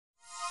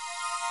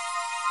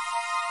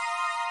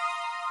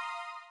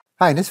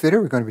Hi, in this video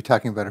we're going to be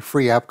talking about a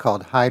free app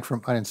called Hide from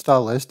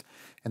Uninstall List,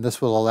 and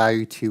this will allow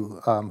you to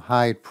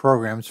hide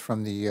programs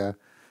from the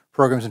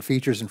programs and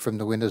features and from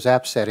the Windows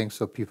app settings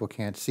so people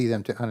can't see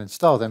them to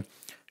uninstall them.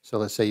 So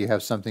let's say you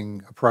have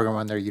a program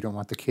on there you don't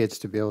want the kids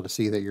to be able to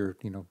see that you're,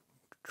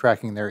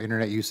 tracking their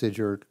internet usage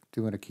or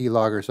doing a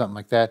keylog or something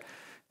like that,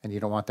 and you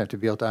don't want them to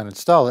be able to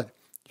uninstall it.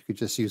 You could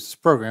just use this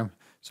program.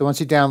 So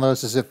once you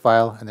download the zip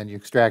file and then you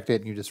extract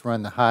it and you just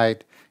run the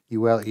hide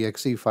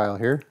ul.exe file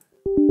here.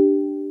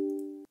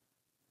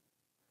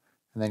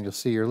 And then you'll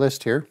see your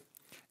list here.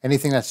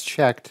 Anything that's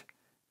checked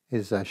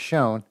is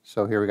shown.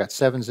 So here we got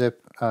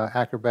 7-zip,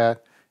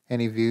 Acrobat,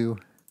 AnyView,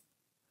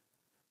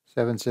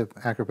 7-zip,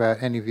 Acrobat,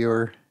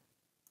 AnyViewer,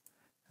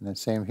 and then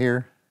same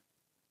here,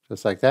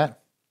 just like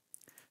that.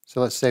 So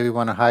let's say we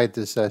want to hide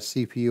this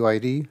CPU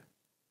ID.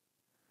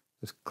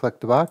 Just click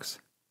the box.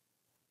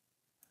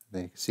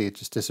 Then you can see it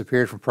just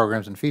disappeared from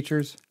Programs and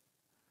Features.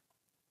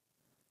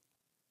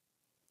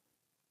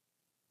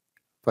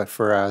 But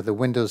for the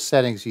Windows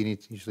settings, you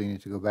usually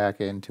need to go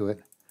back into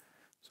it.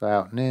 So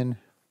out and in.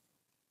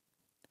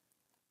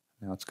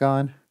 Now it's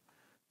gone.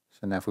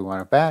 So now if we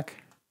want it back,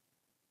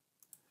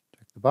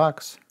 check the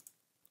box.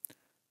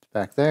 It's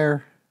back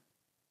there.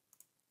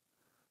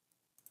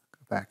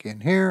 Go back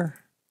in here.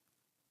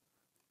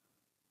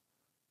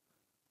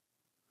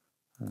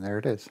 And there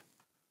it is.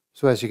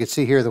 So as you can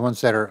see here, the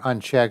ones that are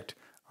unchecked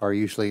are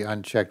usually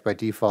unchecked by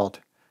default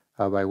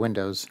by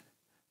Windows.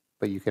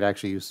 But you could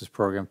actually use this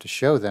program to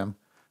show them.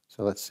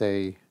 So let's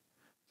say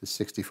the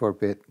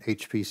 64-bit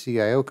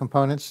HPC I/O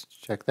components,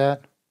 check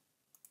that.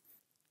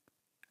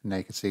 And now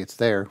you can see it's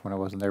there when it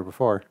wasn't there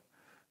before.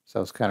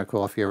 So it's kind of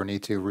cool if you ever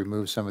need to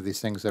remove some of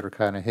these things that are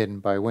kind of hidden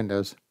by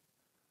Windows.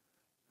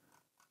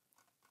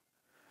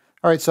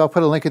 All right, so I'll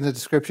put a link in the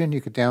description.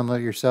 You could download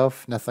it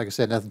yourself. Nothing, like I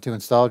said, nothing to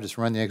install, just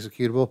run the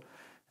executable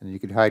and you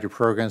could hide your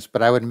programs.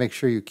 But I would make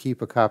sure you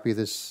keep a copy of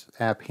this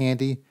app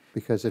handy,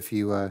 because if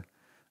you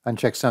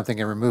uncheck something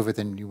and remove it,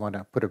 then you want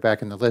to put it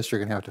back in the list, you're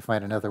going to have to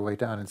find another way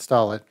to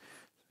uninstall it.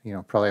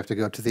 Probably have to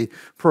go to the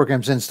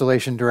Programs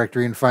Installation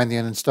directory and find the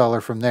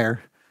uninstaller from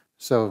there.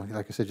 So,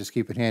 like I said, just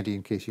keep it handy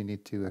in case you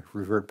need to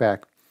revert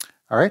back.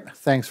 All right,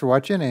 thanks for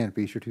watching, and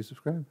be sure to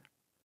subscribe.